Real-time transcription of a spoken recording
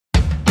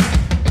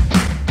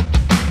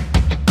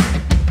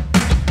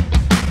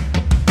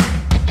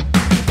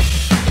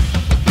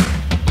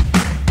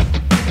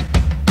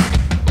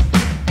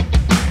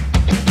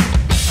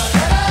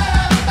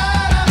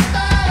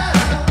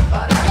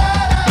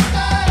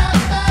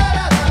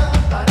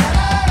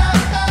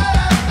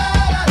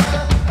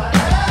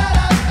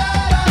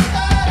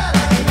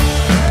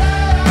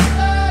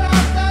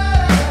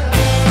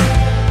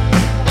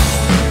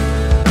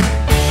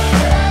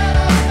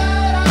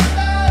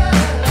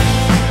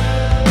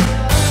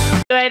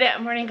Good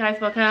morning, guys.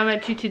 Welcome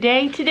to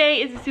today.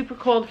 Today is a super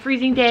cold,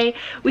 freezing day.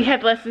 We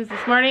had lessons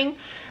this morning,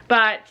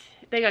 but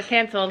they got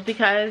canceled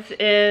because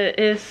it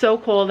is so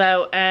cold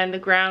out and the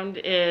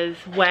ground is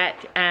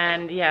wet,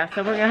 and yeah,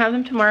 so we're gonna have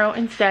them tomorrow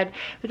instead.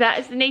 But that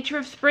is the nature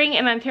of spring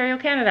in Ontario,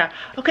 Canada.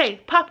 Okay,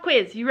 pop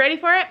quiz. You ready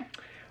for it?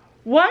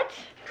 What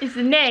is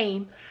the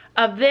name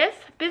of this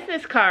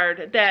business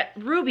card that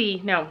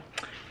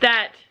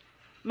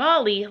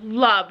Molly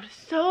loved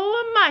so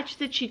much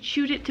that she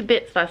chewed it to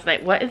bits last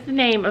night? What is the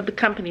name of the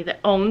company that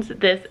owns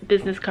this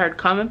business card?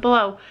 Comment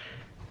below.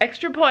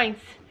 Extra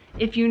points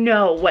if you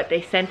know what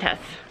they sent us.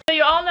 So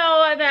you all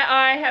know that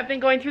I have been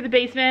going through the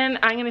basement.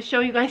 I'm going to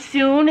show you guys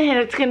soon,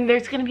 and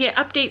there's going to be an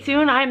update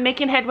soon. I'm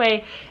making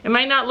headway. It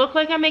might not look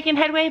like I'm making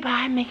headway, but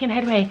I'm making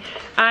headway.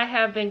 I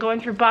have been going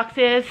through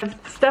boxes,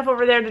 stuff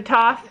over there to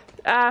toss.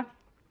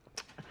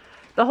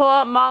 The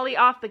whole Molly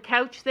off the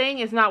couch thing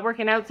is not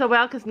working out so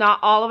well because not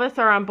all of us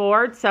are on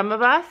board. Some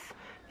of us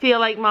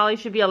feel like Molly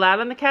should be allowed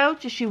on the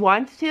couch if she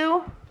wants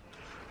to.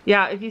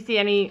 Yeah, if you see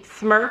any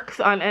smirks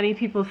on any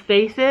people's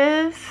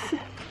faces.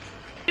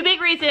 Two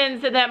big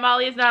reasons that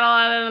Molly is not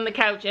allowed on the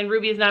couch and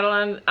Ruby is not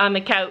allowed on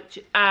the couch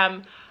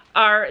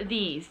are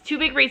these. Two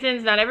big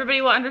reasons, not everybody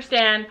will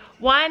understand.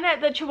 One,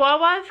 the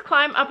Chihuahuas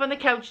climb up on the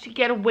couch to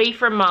get away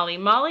from Molly.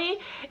 Molly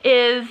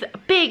is a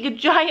big,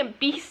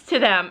 giant beast to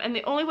them, and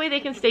the only way they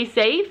can stay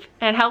safe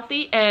and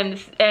healthy and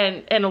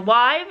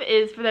alive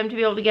is for them to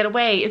be able to get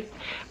away. If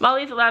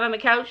Molly's allowed on the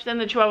couch, then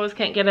the Chihuahuas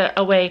can't get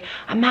away.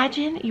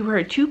 Imagine you were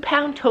a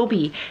 2-pound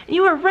Toby, and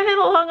you were running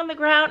along on the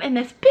ground, and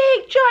this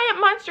big, giant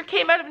monster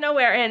came out of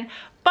nowhere and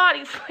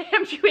body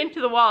slammed you into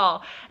the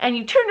wall, and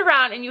you turned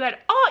around and you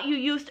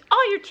used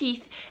all your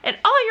teeth and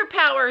all your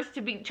powers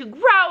to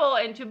growl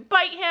and to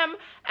bite him,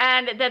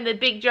 and then the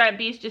big giant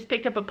beast just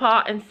picked up a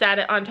paw and sat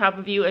it on top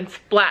of you, and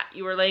splat,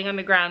 you were laying on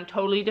the ground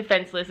totally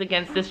defenseless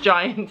against this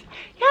giant.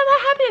 Yeah,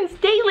 that happens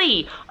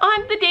daily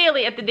on the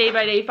daily at the Day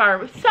by Day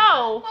farm. So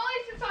Molly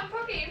sits on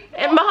cooking.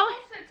 And Molly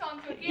sits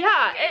on cooking.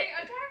 Yeah,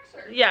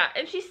 Yeah,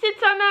 and she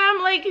sits on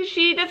them like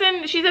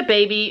she's a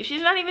baby.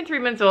 She's not even 3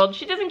 months old.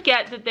 She doesn't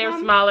get that they're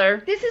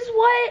smaller. This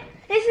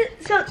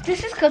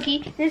is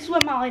Cookie. This is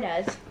what Molly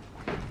does.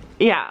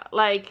 Yeah,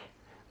 like,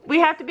 we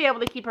have to be able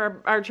to keep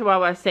our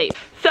Chihuahua safe.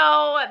 So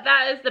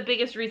that is the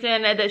biggest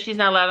reason that she's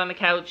not allowed on the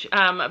couch.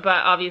 But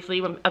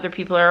obviously when other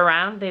people are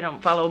around, they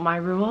don't follow my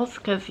rules,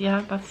 because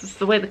yeah, that's just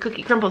the way the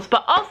cookie crumbles.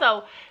 But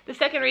also, the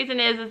second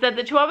reason is that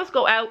the Chihuahuas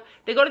go out,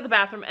 they go to the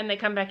bathroom, and they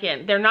come back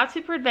in. They're not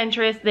super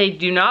adventurous. They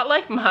do not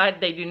like mud.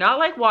 They do not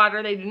like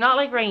water. They do not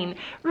like rain.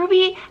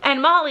 Ruby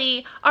and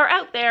Molly are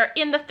out there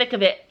in the thick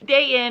of it,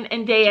 day in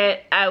and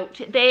day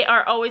out. They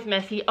are always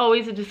messy,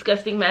 always a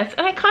disgusting mess.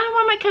 And I kind of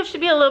want my couch to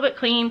be a little bit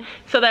clean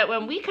so that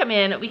when we come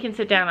in, we can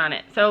sit down on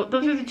it. So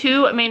those are the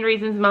two main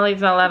reasons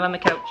Molly's not allowed on the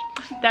couch.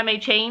 That may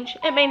change.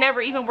 It may never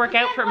even work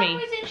out for me. One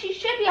reason she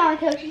should be on the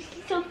couch. She's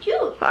so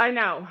cute. I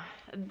know.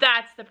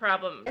 That's the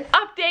problem.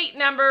 Update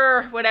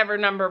number, whatever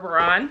number we're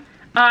on.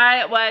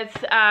 I was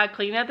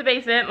cleaning out the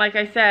basement, like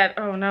I said.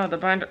 Oh no, the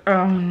binder.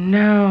 Oh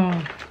no.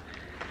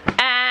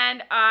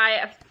 And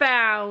I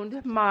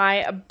found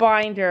my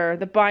binder,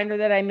 the binder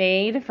that I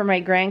made for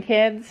my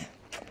grandkids.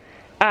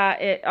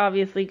 It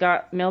obviously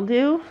got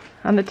mildew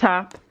on the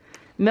top.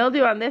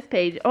 Mildew on this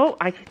page. Oh,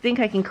 I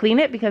think I can clean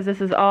it because this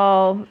is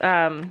all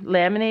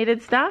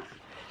laminated stuff.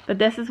 But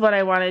this is what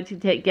I wanted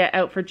to get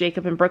out for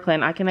Jacob and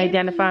Brooklyn. I can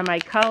identify my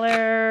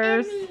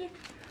colors.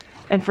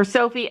 And for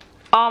Sophie,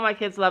 all my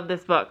kids love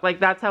this book. Like,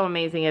 that's how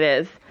amazing it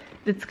is.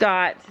 It's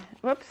got,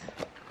 whoops.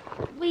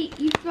 Wait,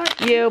 you've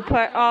got... You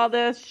put all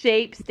the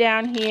shapes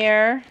down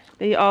here.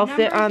 They all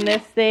sit on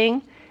this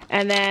thing.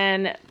 And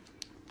then,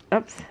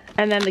 oops.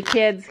 And then the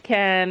kids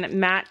can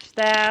match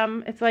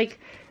them. It's like,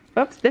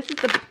 oops, this is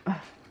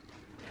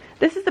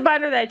the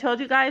binder that I told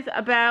you guys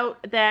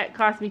about that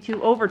cost me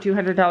over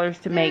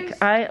 $200 to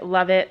make. I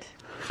love it.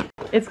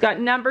 It's got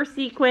number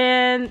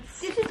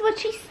sequence.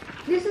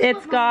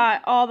 It's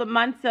got all the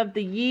months of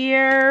the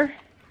year.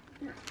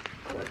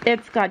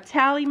 It's got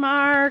tally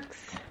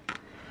marks.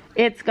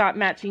 It's got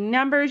matching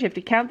numbers. You have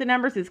to count the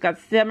numbers. It's got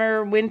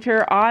summer,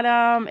 winter,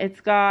 autumn. It's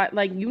got,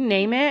 like, you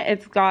name it.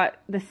 It's got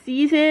the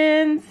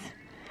seasons.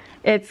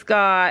 It's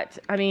got,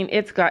 I mean,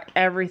 it's got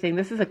everything.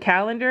 This is a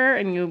calendar,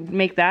 and you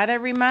make that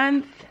every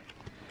month.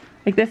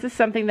 Like, this is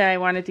something that I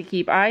wanted to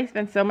keep. I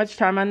spent so much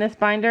time on this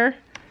binder,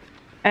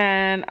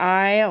 and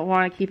I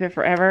want to keep it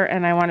forever,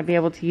 and I want to be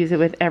able to use it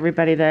with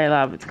everybody that I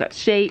love. It's got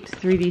shapes,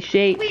 3D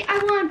shapes. Wait, I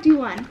want to do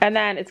one. And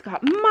then it's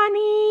got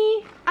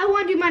money. I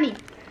want to do money.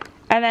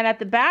 And then at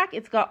the back,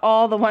 it's got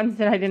all the ones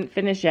that I didn't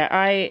finish yet.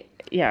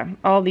 Yeah,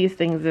 all these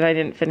things that I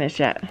didn't finish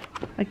yet.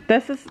 Like,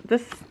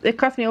 it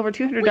cost me over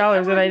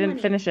 $200 that I didn't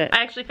finish it.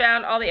 I actually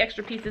found all the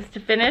extra pieces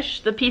to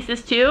finish the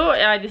pieces too.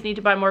 I just need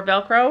to buy more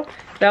Velcro.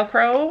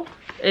 Velcro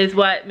is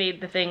what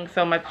made the thing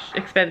so much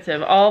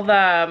expensive. All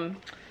the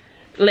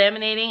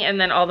laminating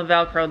and then all the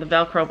Velcro. The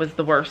Velcro was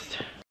the worst.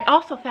 I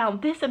also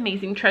found this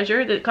amazing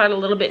treasure that got a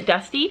little bit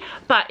dusty,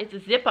 but it's a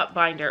zip-up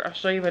binder. I'll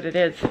show you what it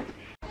is.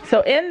 So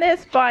in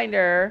this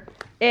binder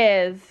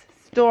is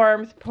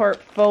Storm's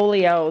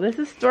portfolio. This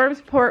is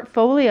Storm's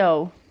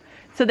portfolio.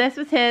 So this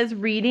was his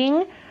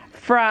reading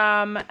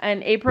from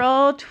an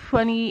April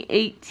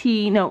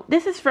 2018. No,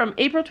 this is from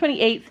April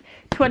 28th,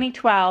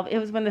 2012. It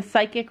was when the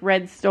psychic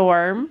read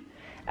Storm.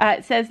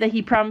 It says that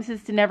he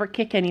promises to never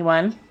kick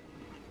anyone.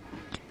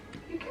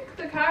 He kicked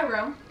the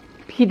Cairo.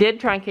 He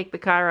did try and kick the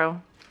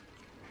Cairo.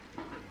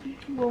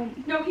 Well,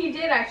 No, he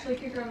did actually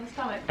kick her in the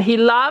stomach. He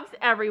loves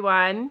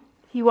everyone.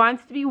 He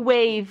wants to be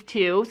waved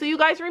to. So you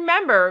guys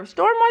remember,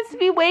 Storm wants to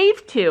be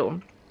waved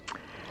to.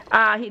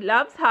 He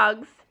loves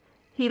hugs.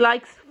 He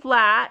likes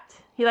flat.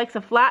 He likes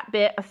a flat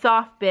bit, a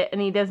soft bit,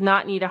 and he does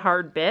not need a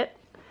hard bit.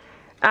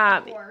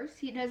 of course,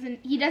 he doesn't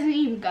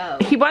even go.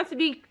 He wants to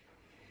be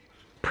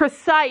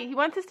precise. He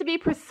wants us to be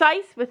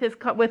precise with his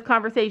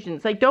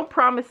conversations. Like, don't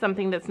promise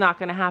something that's not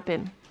going to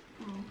happen.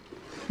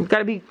 You've got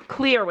to be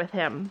clear with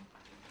him.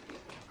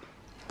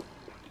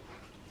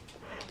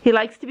 He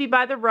likes to be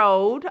by the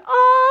road.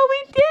 Oh,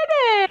 we did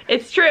it!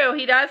 It's true.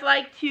 He does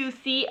like to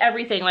see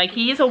everything. Like,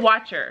 he's a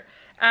watcher.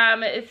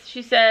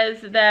 She says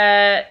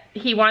that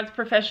he wants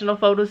professional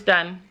photos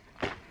done.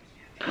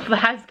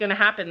 That's gonna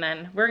happen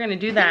then. We're gonna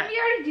do that. Didn't we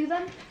already do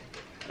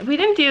them? We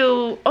didn't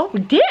do, oh,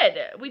 we did.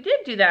 We did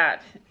do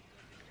that.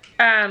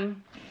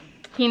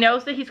 He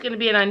knows that he's gonna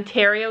be an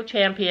Ontario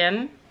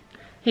champion.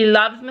 He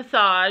loves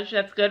massage.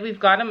 That's good. We've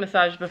got him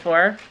massaged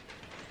before.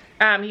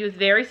 He was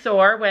very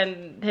sore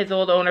when his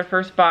old owner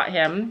first bought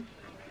him.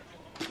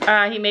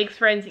 He makes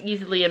friends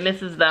easily and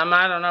misses them.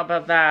 I don't know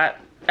about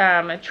that.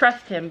 I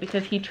trust him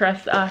because he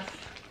trusts us.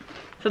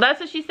 So that's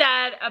what she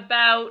said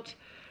about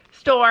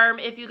Storm.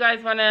 If you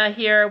guys want to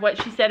hear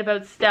what she said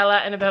about Stella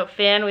and about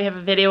Finn, we have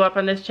a video up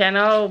on this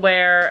channel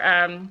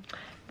where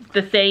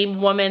the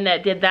same woman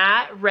that did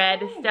that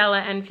read Stella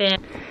and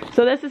Finn.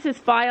 So this is his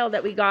file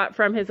that we got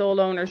from his old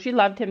owner. She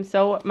loved him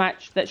so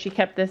much that she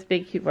kept this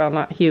big, well,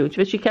 not huge,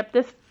 but she kept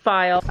this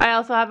file. I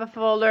also have a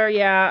folder,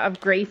 yeah, of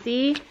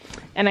Gracie,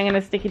 and I'm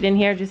gonna stick it in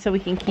here just so we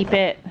can keep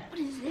it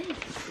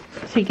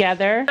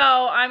together. So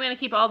I'm gonna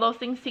keep all those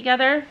things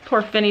together.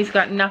 Poor Finny's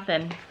got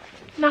nothing.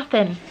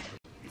 Nothing.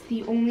 It's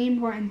the only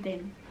important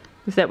thing.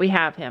 Is that we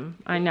have him.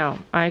 I know,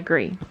 I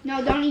agree.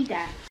 No, don't eat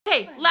that.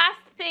 Okay, last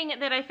thing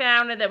that I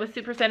found that was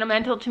super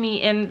sentimental to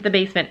me in the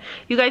basement.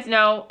 You guys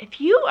know,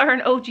 if you are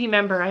an OG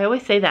member, I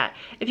always say that.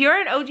 If you're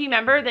an OG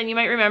member, then you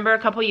might remember a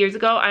couple years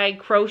ago, I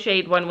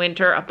crocheted one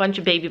winter a bunch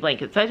of baby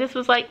blankets. I just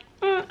was like,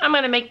 I'm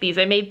gonna make these.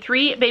 I made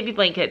 3 baby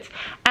blankets,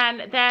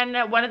 and then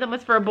one of them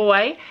was for a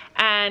boy,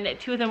 and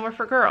 2 of them were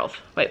for girls.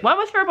 Wait, 1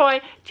 was for a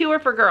boy, 2 were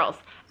for girls.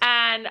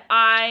 And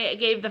I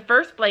gave the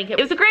first blanket,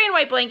 it was a gray and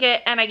white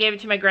blanket, and I gave it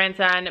to my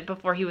grandson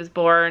before he was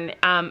born.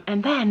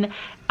 And then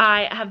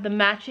I have the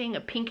matching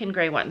pink and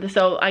gray one.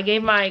 So I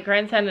gave my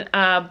grandson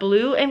a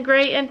blue and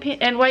gray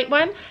and white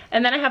one,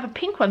 and then I have a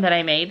pink one that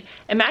I made.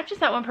 It matches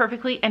that one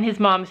perfectly, and his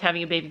mom's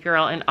having a baby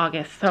girl in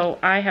August. So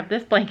I have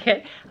this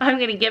blanket. I'm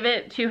gonna give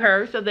it to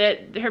her so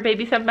that her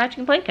babies have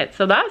matching blankets.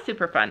 So that was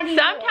super fun.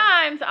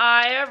 Sometimes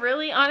I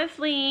really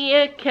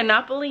honestly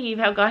cannot believe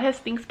how God has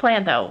things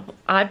planned though.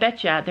 I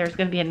bet ya there's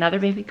gonna be another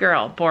baby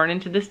girl born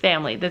into this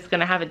family that's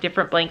gonna have a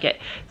different blanket.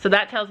 So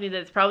that tells me that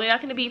it's probably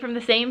not gonna be from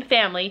the same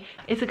family.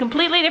 It's a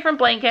completely different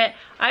blanket.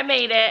 I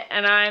made it,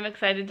 and I'm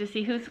excited to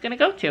see who's gonna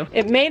go to.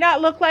 It may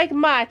not look like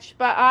much,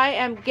 but I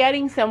am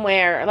getting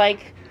somewhere.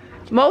 Like,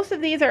 most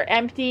of these are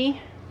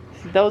empty.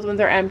 Those ones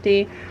are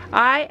empty.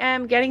 I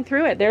am getting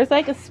through it. There's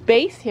like a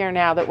space here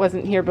now that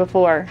wasn't here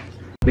before.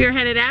 We are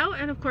headed out,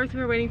 and of course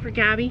we're waiting for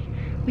Gabby.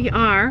 We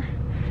are.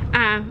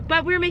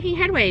 But we're making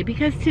headway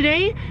because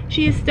today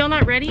she is still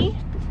not ready.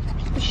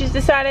 She's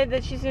decided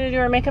that she's gonna do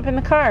her makeup in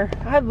the car.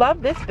 I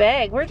love this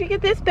bag. Where'd you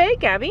get this bag,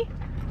 Gabby?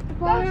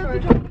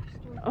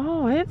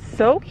 Oh, it's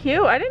so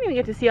cute. I didn't even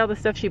get to see all the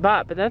stuff she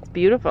bought, but that's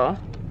beautiful.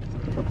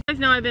 You guys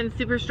know I've been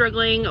super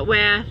struggling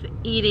with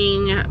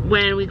eating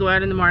when we go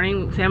out in the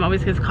morning. Sam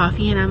always gets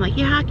coffee, and I'm like,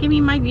 yeah, give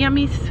me my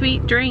yummy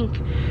sweet drink.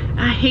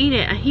 I hate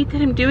it. I hate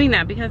that I'm doing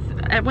that because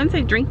once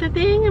I drink the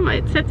thing,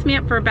 it sets me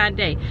up for a bad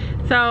day.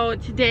 So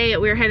today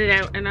we're headed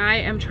out, and I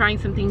am trying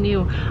something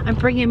new. I'm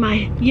bringing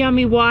my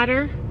yummy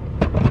water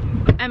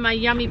and my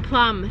yummy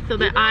plum so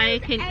that I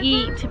can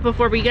eat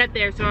before we get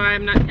there, so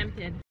I'm not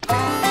tempted.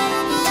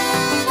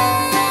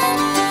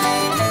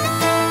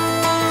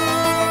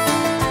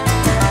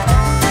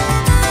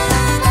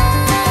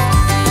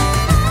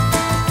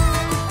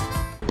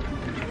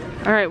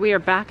 All right, we are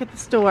back at the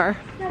store.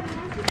 Back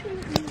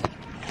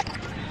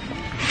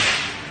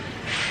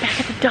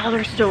at the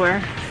dollar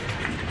store.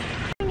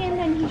 And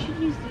then he should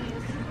use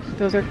these.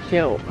 Those are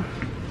cute.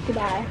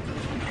 Goodbye.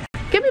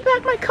 Give me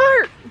back my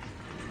cart.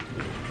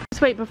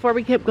 Just wait, before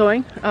we keep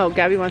going. Oh,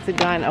 Gabby wants a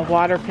gun, a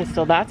water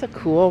pistol. That's a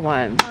cool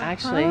one,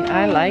 actually.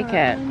 I like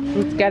it.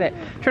 Let's get it.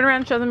 Turn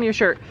around and show them your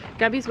shirt.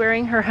 Gabby's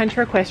wearing her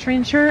Hunter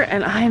Equestrian shirt,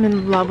 and I'm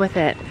in love with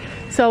it.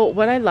 So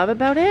what I love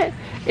about it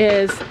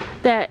is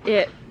that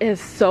it is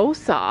so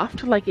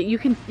soft. Like you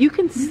can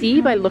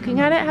see by looking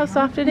at it how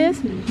soft it is,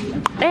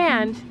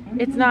 and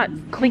it's not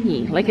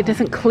clingy. Like it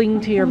doesn't cling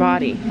to your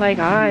body. Like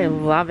I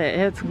love it.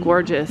 It's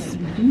gorgeous.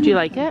 Do you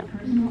like it?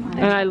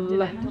 And I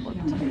love.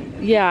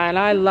 Yeah, and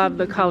I love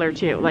the color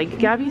too. Like,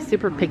 Gabby's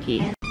super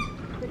picky.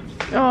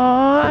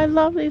 Oh, I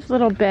love these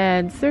little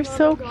beds. They're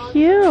so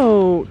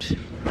cute.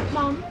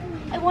 Mom,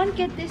 I want to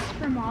get this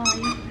for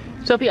Molly.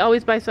 Sophie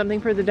always buys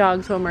something for the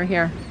dogs when we're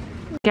here.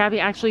 Gabby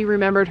actually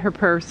remembered her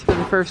purse for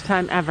the first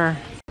time ever.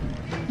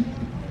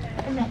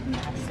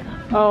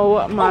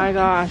 Oh my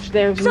gosh,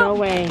 there's no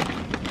way.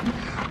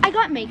 I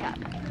got makeup.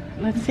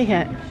 Let's see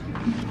it.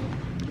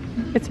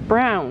 It's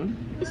brown.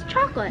 It's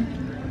chocolate.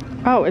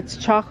 Oh, it's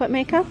chocolate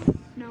makeup?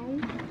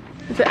 No.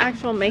 Is it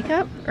actual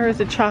makeup or is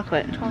it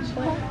chocolate?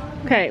 Chocolate.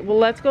 Okay, well,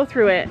 let's go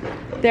through it.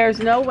 There's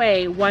no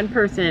way one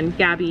person,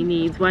 Gabby,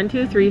 needs 4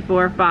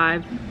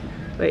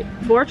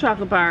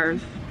 chocolate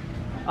bars,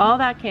 all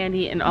that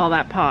candy, and all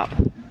that pop.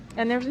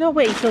 And there's no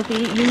way,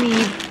 Sophie, you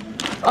need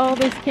all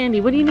this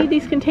candy. What do you need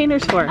these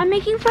containers for? I'm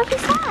making fluffy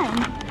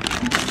slime.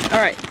 All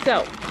right,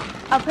 so.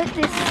 I'll put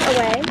this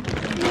away.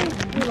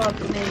 We love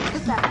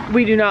snakes.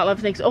 We do not love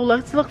snakes. Oh,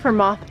 let's look for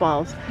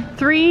mothballs.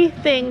 3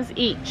 things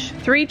each.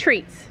 3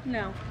 treats.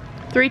 No.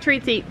 3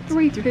 treats each.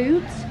 3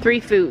 foods? 3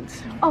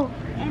 foods. Oh,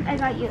 and I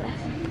got you this.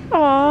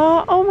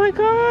 Aw, oh my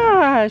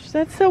gosh,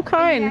 that's so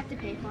kind. You have to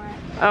pay for it.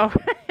 Oh,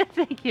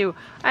 thank you.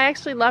 I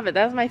actually love it.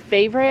 That's my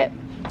favorite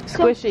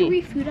squishy. So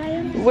 3 food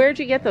items? Where'd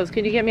you get those?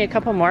 Could you get me a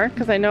couple more?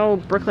 Because I know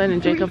Brooklyn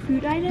and Jacob. 3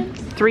 food items?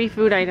 3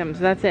 food items,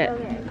 that's it.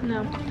 Okay.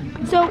 No.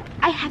 So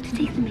I have to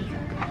take the makeup.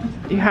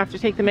 You have to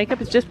take the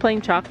makeup? It's just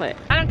plain chocolate.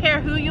 I don't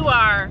care who you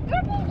are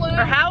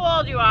or how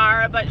old you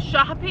are, but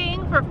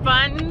shopping for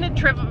fun,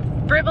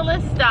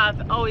 frivolous stuff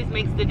always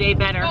makes the day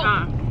better,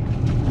 huh?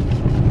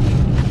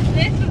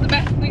 This is the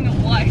best thing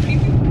of life.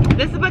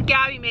 This is what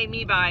Gabby made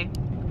me buy.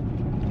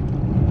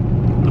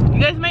 You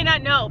guys might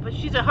not know, but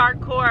she's a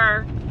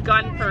hardcore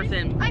gun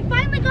person. I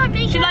finally got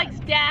makeup. She likes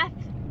death.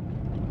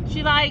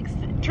 She likes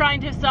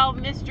trying to solve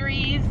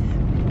mysteries.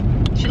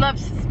 She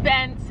loves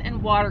suspense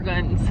and water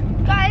guns.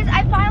 Guys,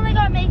 I finally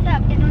got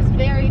makeup and it was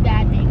very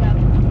bad makeup.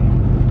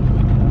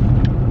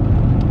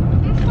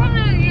 It's from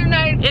the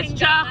United It's Kingdom,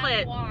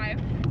 chocolate. that's why.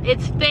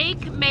 It's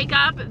fake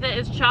makeup that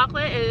is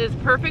chocolate. It is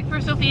perfect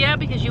for Sophia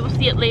because you will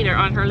see it later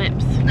on her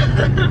lips. I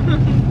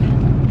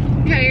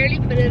already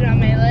put it on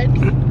my lips.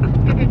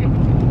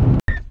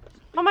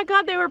 Oh my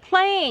God, they were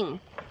playing.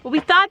 Well,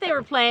 we thought they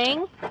were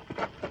playing.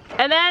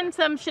 And then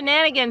some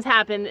shenanigans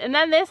happened. And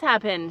then this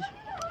happened.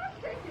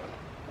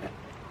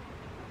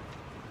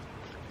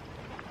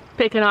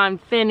 Picking on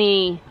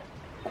Finny.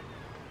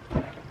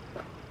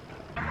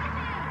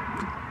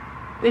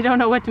 They don't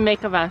know what to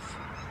make of us.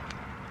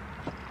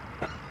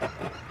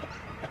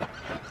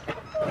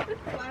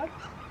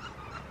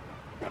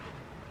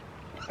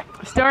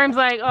 Storm's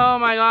like, oh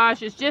my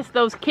gosh, it's just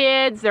those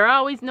kids. They're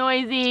always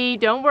noisy.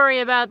 Don't worry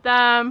about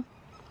them.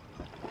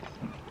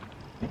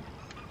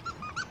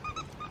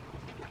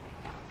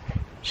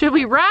 Should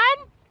we run?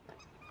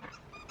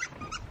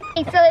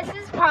 Okay, so this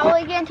is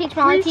probably gonna teach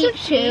Molly to eat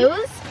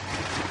shoes,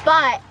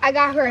 but I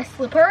got her a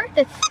slipper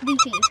that's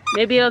squeaky.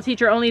 Maybe it'll teach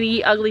her only to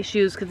eat ugly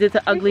shoes because it's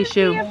an ugly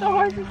shoe. See if the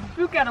horse can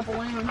spook out a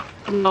balloon.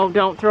 No,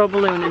 don't throw a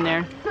balloon in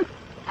there.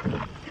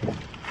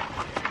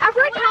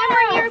 After a time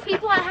we're near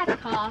people, I had to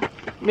cough.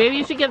 Maybe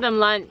you should give them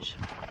lunch.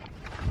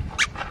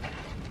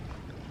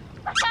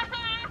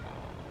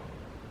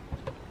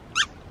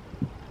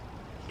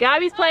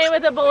 Gabby's playing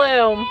with a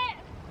balloon. I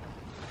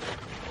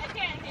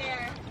can't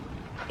hear.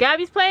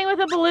 Gabby's playing with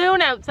a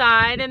balloon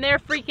outside and they're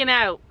freaking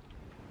out.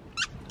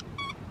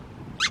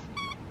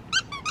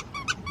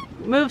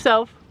 Move,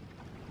 Soph.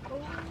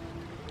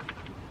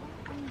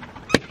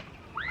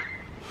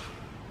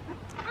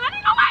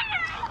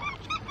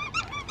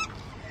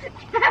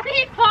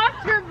 Gabby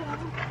popped her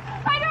balloon.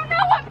 I don't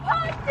know what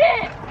popped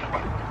it.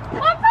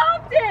 What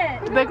popped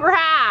it? The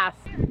grass.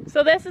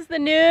 So this is the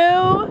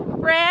new,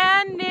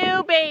 brand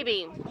new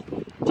baby.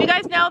 Do you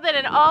guys know that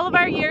in all of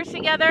our years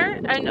together,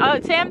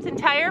 and Sam's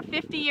entire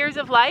 50 years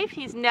of life,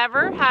 he's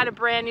never had a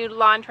brand new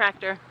lawn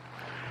tractor.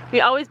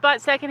 We always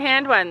bought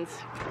secondhand ones.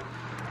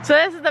 So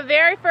this is the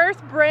very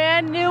first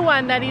brand new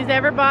one that he's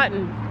ever bought.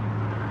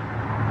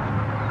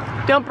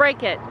 Don't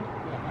break it.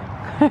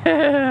 It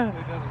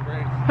doesn't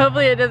break.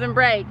 Hopefully it doesn't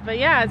break. But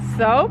yeah, it's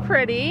so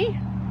pretty.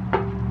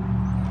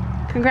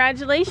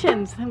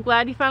 Congratulations. I'm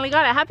glad you finally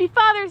got it. Happy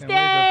Father's Can't wait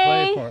to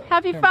play Day. for it.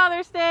 Happy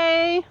Father's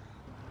Day.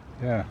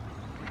 Yeah.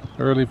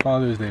 Early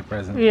Father's Day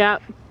present. Yeah.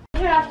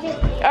 All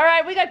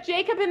right, we got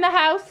Jacob in the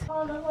house.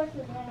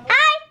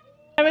 Hi!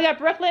 And we got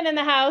Brooklyn in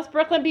the house.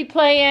 Brooklyn be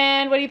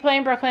playing. What are you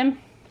playing, Brooklyn?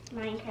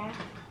 Minecraft.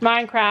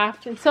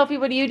 Minecraft. And Sophie,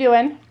 what are you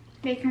doing?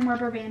 Making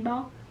rubber band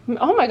ball.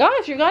 Oh my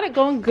gosh, you got it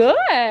going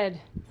good.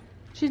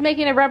 She's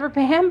making a rubber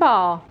band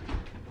ball.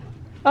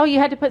 Oh, you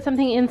had to put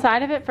something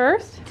inside of it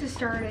first? To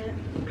start it.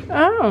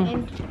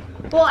 Oh.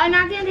 Well, I'm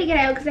not going to take it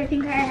out because I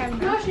think I have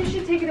enough. Gosh, you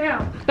should take it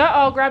out.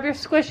 Uh-oh, grab your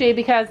squishy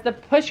because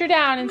push her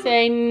down and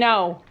say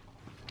no.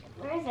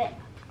 Where is it?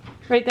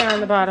 Right there on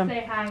the bottom.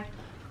 Say hi.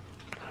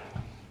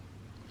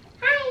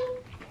 Hi!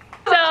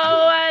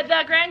 So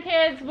the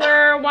grandkids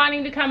were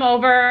wanting to come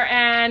over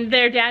and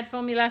their dad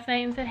phoned me last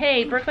night and said,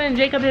 hey, Brooklyn and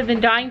Jacob have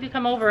been dying to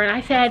come over. And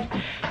I said,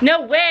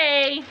 no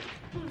way.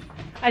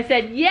 I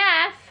said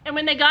yes. And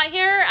when they got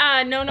here,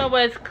 Nona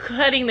was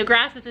cutting the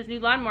grass with his new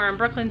lawnmower, and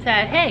Brooklyn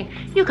said, hey,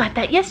 you got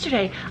that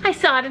yesterday. I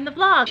saw it in the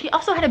vlog. She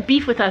also had a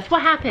beef with us.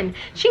 What happened?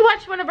 She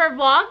watched one of our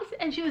vlogs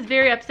and she was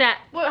very upset.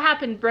 What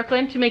happened,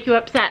 Brooklyn, to make you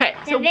upset? Okay,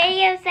 The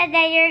video said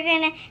that you're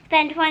gonna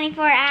spend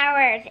 24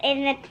 hours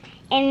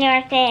in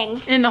your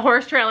thing. in the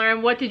horse trailer,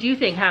 and what did you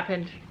think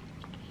happened?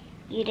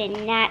 You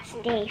did not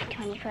stay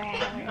 24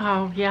 hours.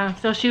 Oh yeah,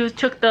 so she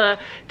took the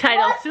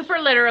title super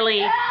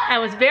literally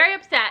and was very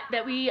upset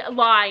that we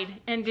lied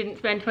and didn't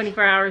spend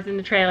 24 hours in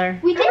the trailer.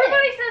 Everybody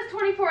says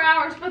 24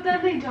 hours, but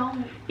then they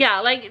don't. Yeah,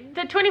 like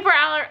the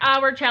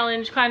 24-hour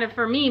challenge kind of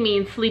for me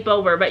means sleep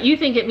over, but you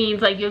think it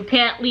means like you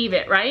can't leave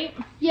it, right?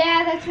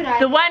 Yeah, that's what I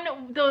The one,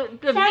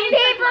 the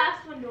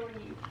last one don't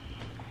leave.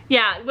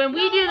 yeah, when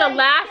we do the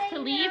last to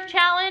leave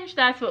challenge,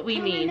 that's what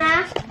we mean.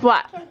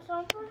 What? Can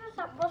someone fill this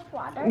up with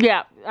water?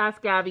 Yeah,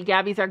 ask Gabby.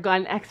 Gabby's our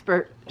gun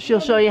expert. She'll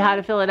show you how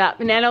to fill it up.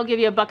 And then I'll give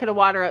you a bucket of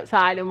water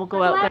outside and we'll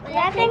go out there. Is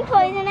that thing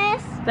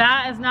poisonous?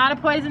 That is not a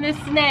poisonous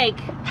snake.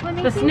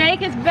 The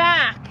snake is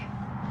back.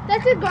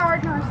 That's a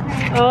gardener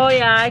snake. Oh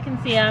yeah, I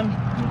can see him.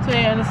 Let's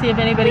wait to see if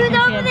anybody He was can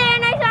see over him. there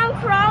and I saw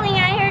him crawling and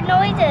I heard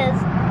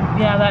noises.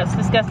 Yeah, that's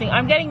disgusting.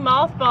 I'm getting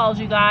mothballs,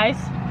 you guys.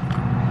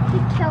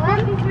 Kill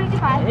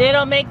him?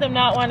 It'll make them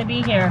not want to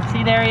be here.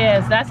 See, there he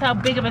is. That's how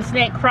big of a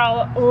snake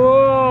crawled.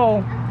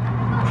 Oh,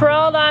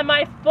 crawled on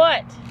my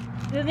foot.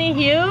 Isn't he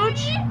huge?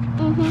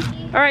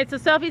 Mm-hmm. All right, so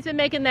Sophie's been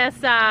making this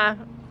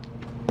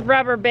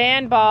rubber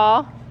band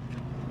ball.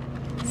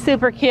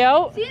 Super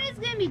cute. See, it's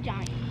gonna be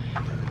giant.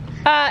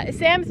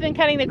 Sam's been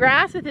cutting the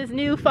grass with his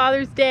new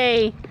Father's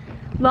Day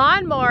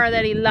lawnmower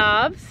that he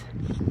loves.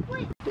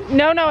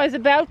 Nono is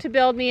about to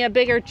build me a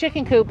bigger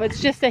chicken coop. It's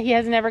just that he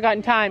has never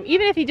gotten time.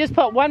 Even if he just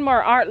put one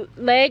more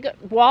leg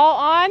wall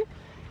on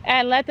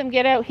and let them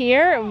get out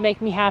here, it would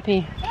make me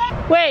happy.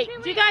 Wait,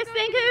 do you guys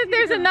think that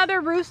there's another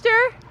rooster?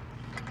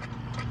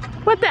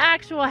 What the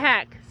actual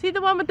heck? See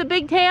the one with the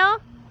big tail?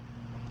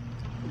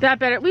 That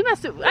better, we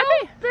must have, I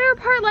mean, They're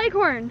part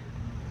leghorn.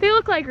 They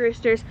look like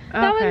roosters.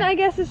 That Okay. one, I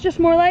guess, is just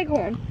more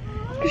leghorn.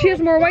 Because she has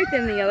more white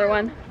than the other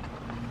one.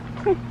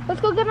 Let's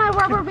go get my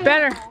rubber band.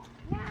 better.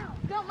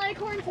 Don't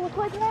leghorns look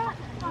like that?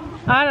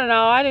 I don't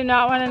know, I do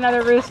not want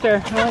another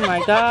rooster. Oh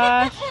my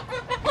gosh.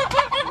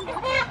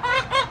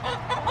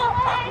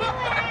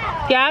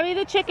 Gabby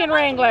the chicken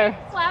wrangler.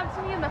 Slaps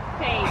me in the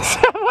face.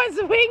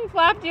 Someone's wing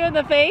flapped you in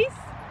the face?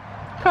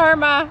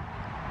 Karma.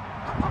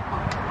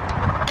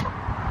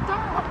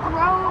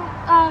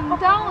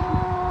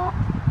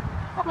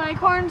 Don't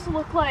leghorns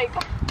look like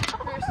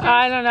roosters.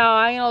 I don't know,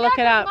 I'm gonna look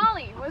it up.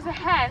 Molly was a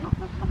hen,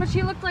 but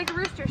she looked like a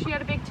rooster. She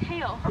had a big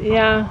tail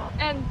Yeah,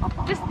 and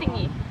this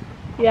thingy.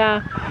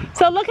 yeah.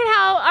 So look at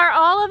how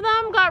all of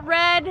them got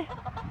red.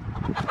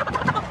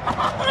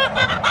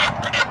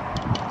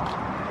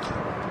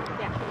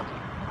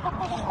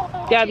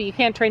 Gabby, you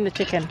can't train the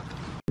chicken.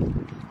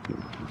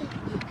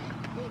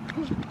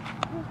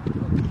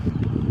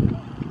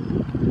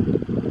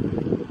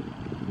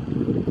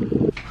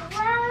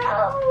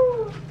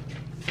 Wow!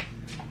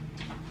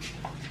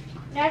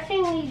 That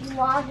thing needs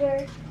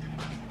water.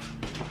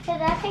 Does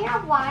that thing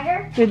have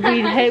water?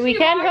 Hey, we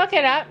can hook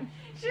it up.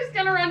 She's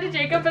gonna run to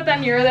Jacob, but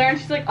then you're there and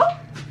she's like, oh!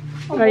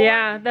 Oh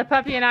yeah, the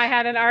puppy and I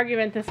had an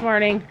argument this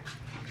morning.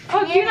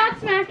 Oh, do not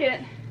smack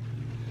it.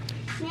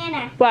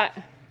 Nana, What?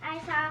 I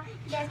saw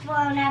this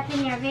blown up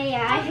in your video.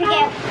 I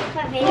forget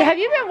what video. Have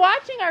you been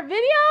watching our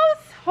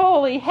videos?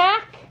 Holy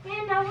heck.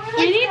 Nana, where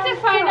We the need to dump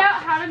find truck?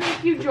 out how to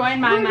make you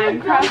join my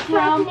Where's the dump Minecraft truck,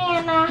 realm.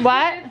 Nana?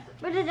 What?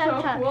 Where's the So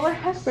dump truck? cool. It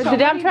has The so dump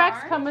many trucks,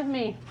 bars. come with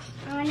me.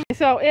 I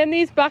So in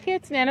these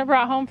buckets Nana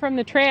brought home from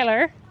the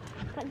trailer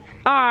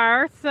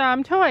are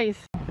some toys.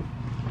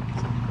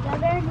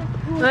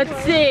 Let's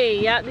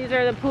see. Yeah, these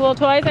are the pool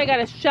toys. I got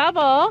a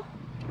shovel.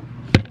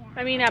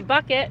 I mean a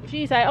bucket.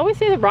 Jeez, I always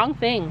say the wrong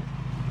thing.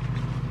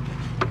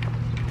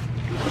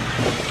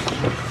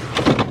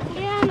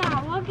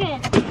 Nana, look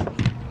at.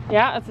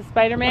 Yeah, that's a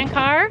Spider-Man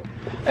car.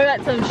 I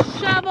got some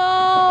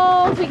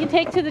shovels we can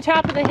take to the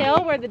top of the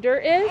hill where the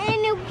dirt is.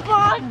 And a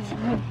box.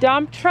 A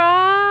dump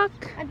truck.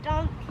 A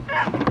dump.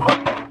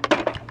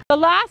 The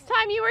last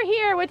time you were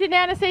here, what did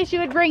Nana say she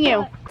would bring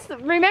you?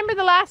 Remember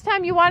the last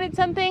time you wanted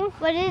something?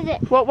 What is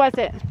it? What was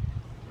it?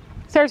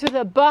 Starts with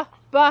a ba.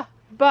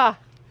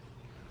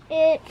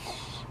 It's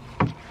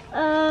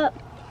a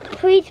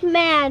Preach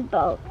Man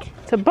boat.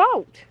 It's a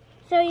boat.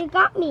 So you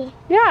got me.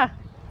 Yeah.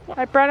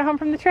 I brought it home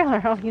from the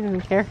trailer. Oh, he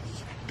doesn't care.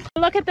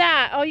 Look at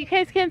that. Oh, you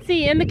guys can't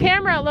see. In the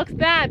camera it looks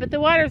bad, but the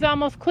water's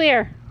almost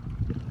clear.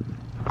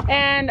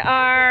 And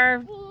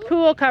our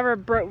pool cover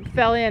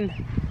fell in.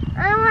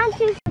 I want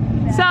to.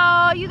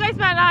 So you guys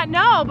might not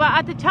know, but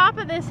at the top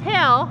of this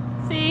hill,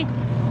 see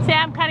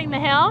Sam cutting the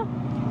hill?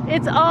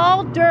 It's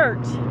all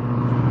dirt.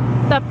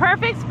 The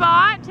perfect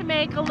spot to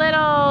make a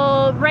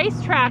little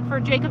racetrack for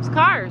Jacob's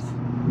cars.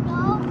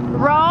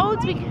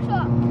 Roads,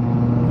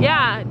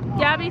 yeah,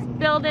 Gabby's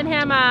building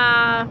him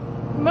a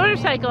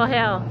motorcycle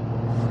hill.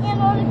 Yeah,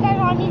 all the guys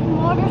on these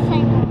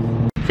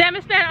motorcycles. Sam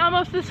has spent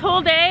almost this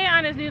whole day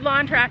on his new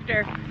lawn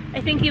tractor.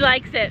 I think he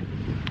likes it.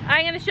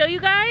 I'm gonna show you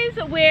guys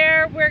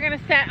where we're gonna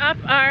set up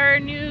our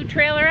new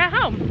trailer at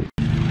home.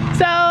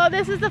 So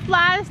this is the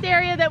flattest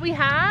area that we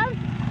have.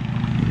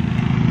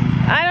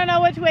 I don't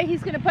know which way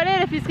he's gonna put it,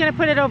 if he's gonna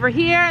put it over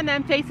here and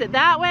then face it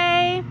that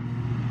way.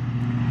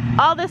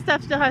 All this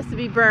stuff still has to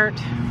be burnt.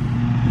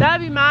 That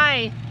would be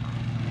my,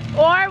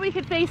 or we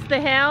could face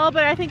the hill,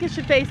 but I think it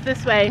should face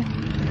this way.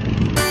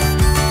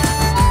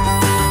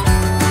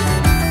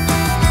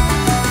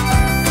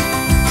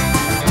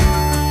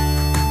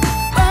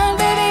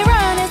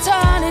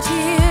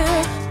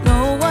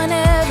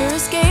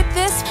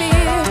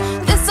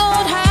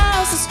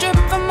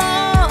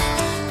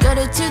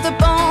 To the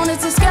bone,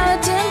 it's a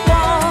skeleton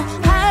wall.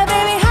 Hide,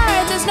 baby,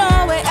 hide, there's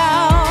no way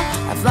out.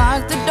 I've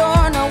locked the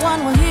door, no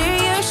one will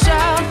hear you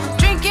shout.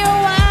 Drink your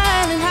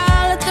wine and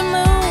howl at the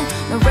moon.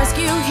 No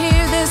rescue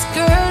here, this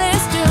girl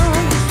is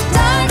doomed.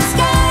 Dark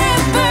sky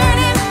and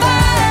burning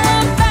fire,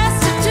 I'm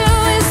faster to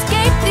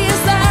escape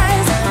these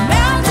lies.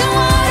 Mountain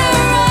water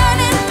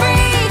running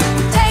free,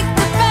 take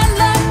the bad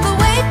luck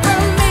away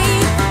from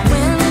me.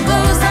 Wind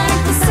blows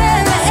like the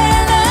Santa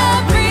Ana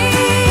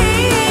breeze.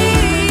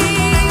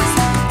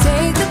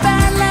 Take the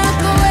bad luck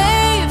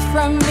away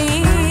from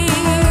me.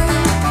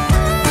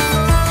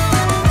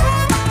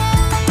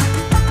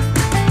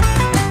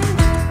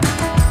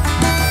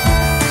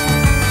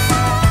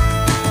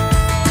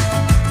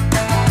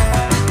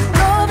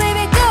 Go,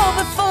 baby, go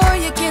before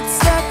you get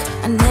stuck.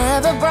 I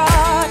never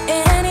brought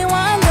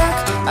anyone luck.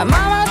 My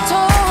mama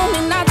told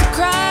me not to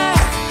cry.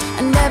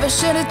 I never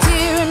shed a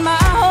tear in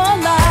my whole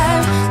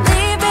life.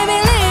 Leave, baby,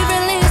 leave,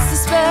 release the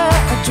spell.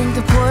 I drink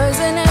the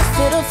poison if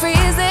it'll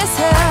freeze this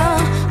hell.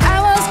 I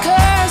was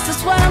cursed,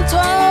 that's what I'm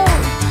told.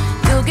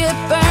 You'll get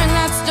burned,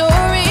 that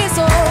story's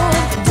old.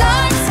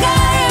 Dark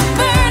sky and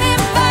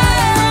burning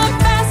fire, I'm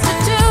faster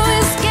to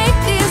escape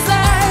these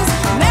lies.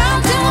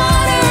 Mountain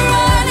water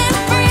running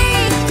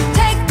free,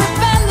 take the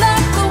bad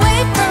luck away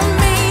from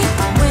me.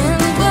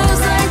 Wind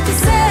blows like the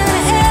Santa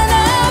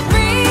Ana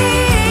breeze.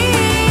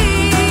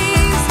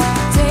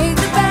 Take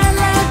the bad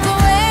luck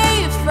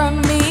away from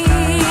me.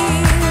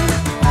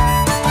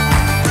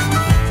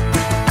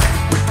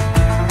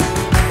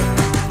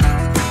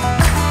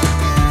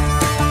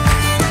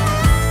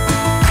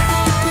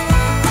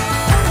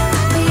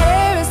 The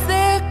air is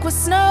thick with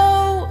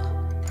snow,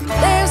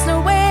 there's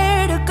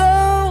nowhere to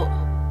go.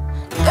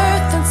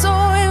 Earth and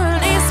soil,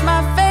 release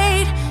my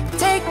fate.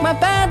 Take my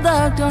bad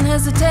luck, don't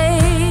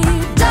hesitate.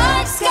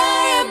 Dark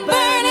sky and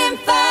burning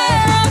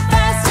fire, I'm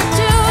faster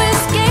to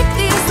escape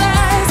these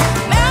lies.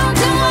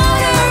 Mountain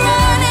water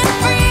running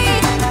free,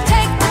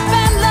 take the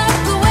bad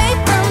luck away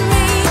from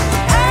me.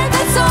 Earth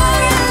and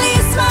soil,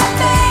 release my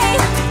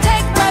fate.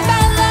 Take my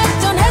bad luck,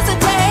 don't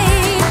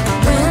hesitate.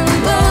 Wind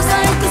blows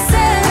like the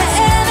Santa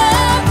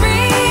Ana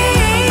breeze.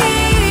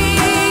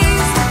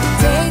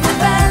 Take the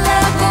bad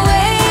luck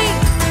away.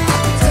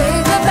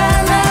 Take the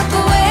bad luck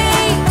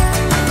away.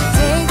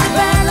 Take the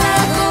bad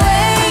luck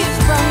away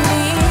from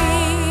me.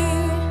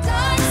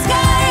 Dark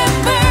sky and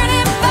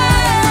burning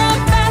fire, I'm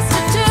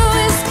faster to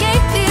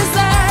escape these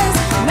lies.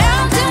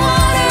 Mountain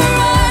water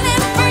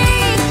running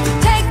free,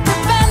 take the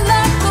bad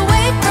luck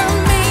away from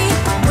me.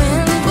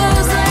 Wind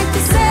blows like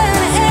the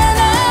Santa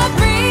Ana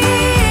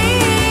breeze.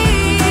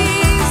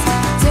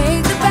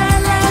 Take the bad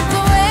luck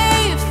away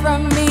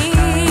from me.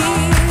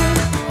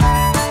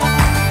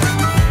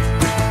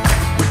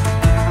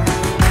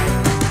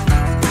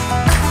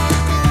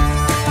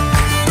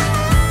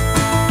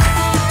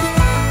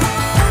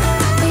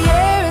 The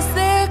air is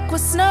thick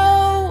with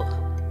snow,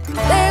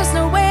 there's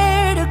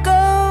nowhere to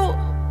go.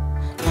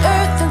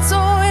 Earth and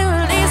soil,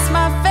 release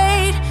my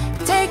fate.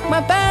 Take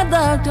my bad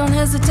luck, don't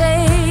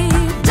hesitate.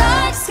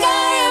 Dark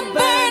sky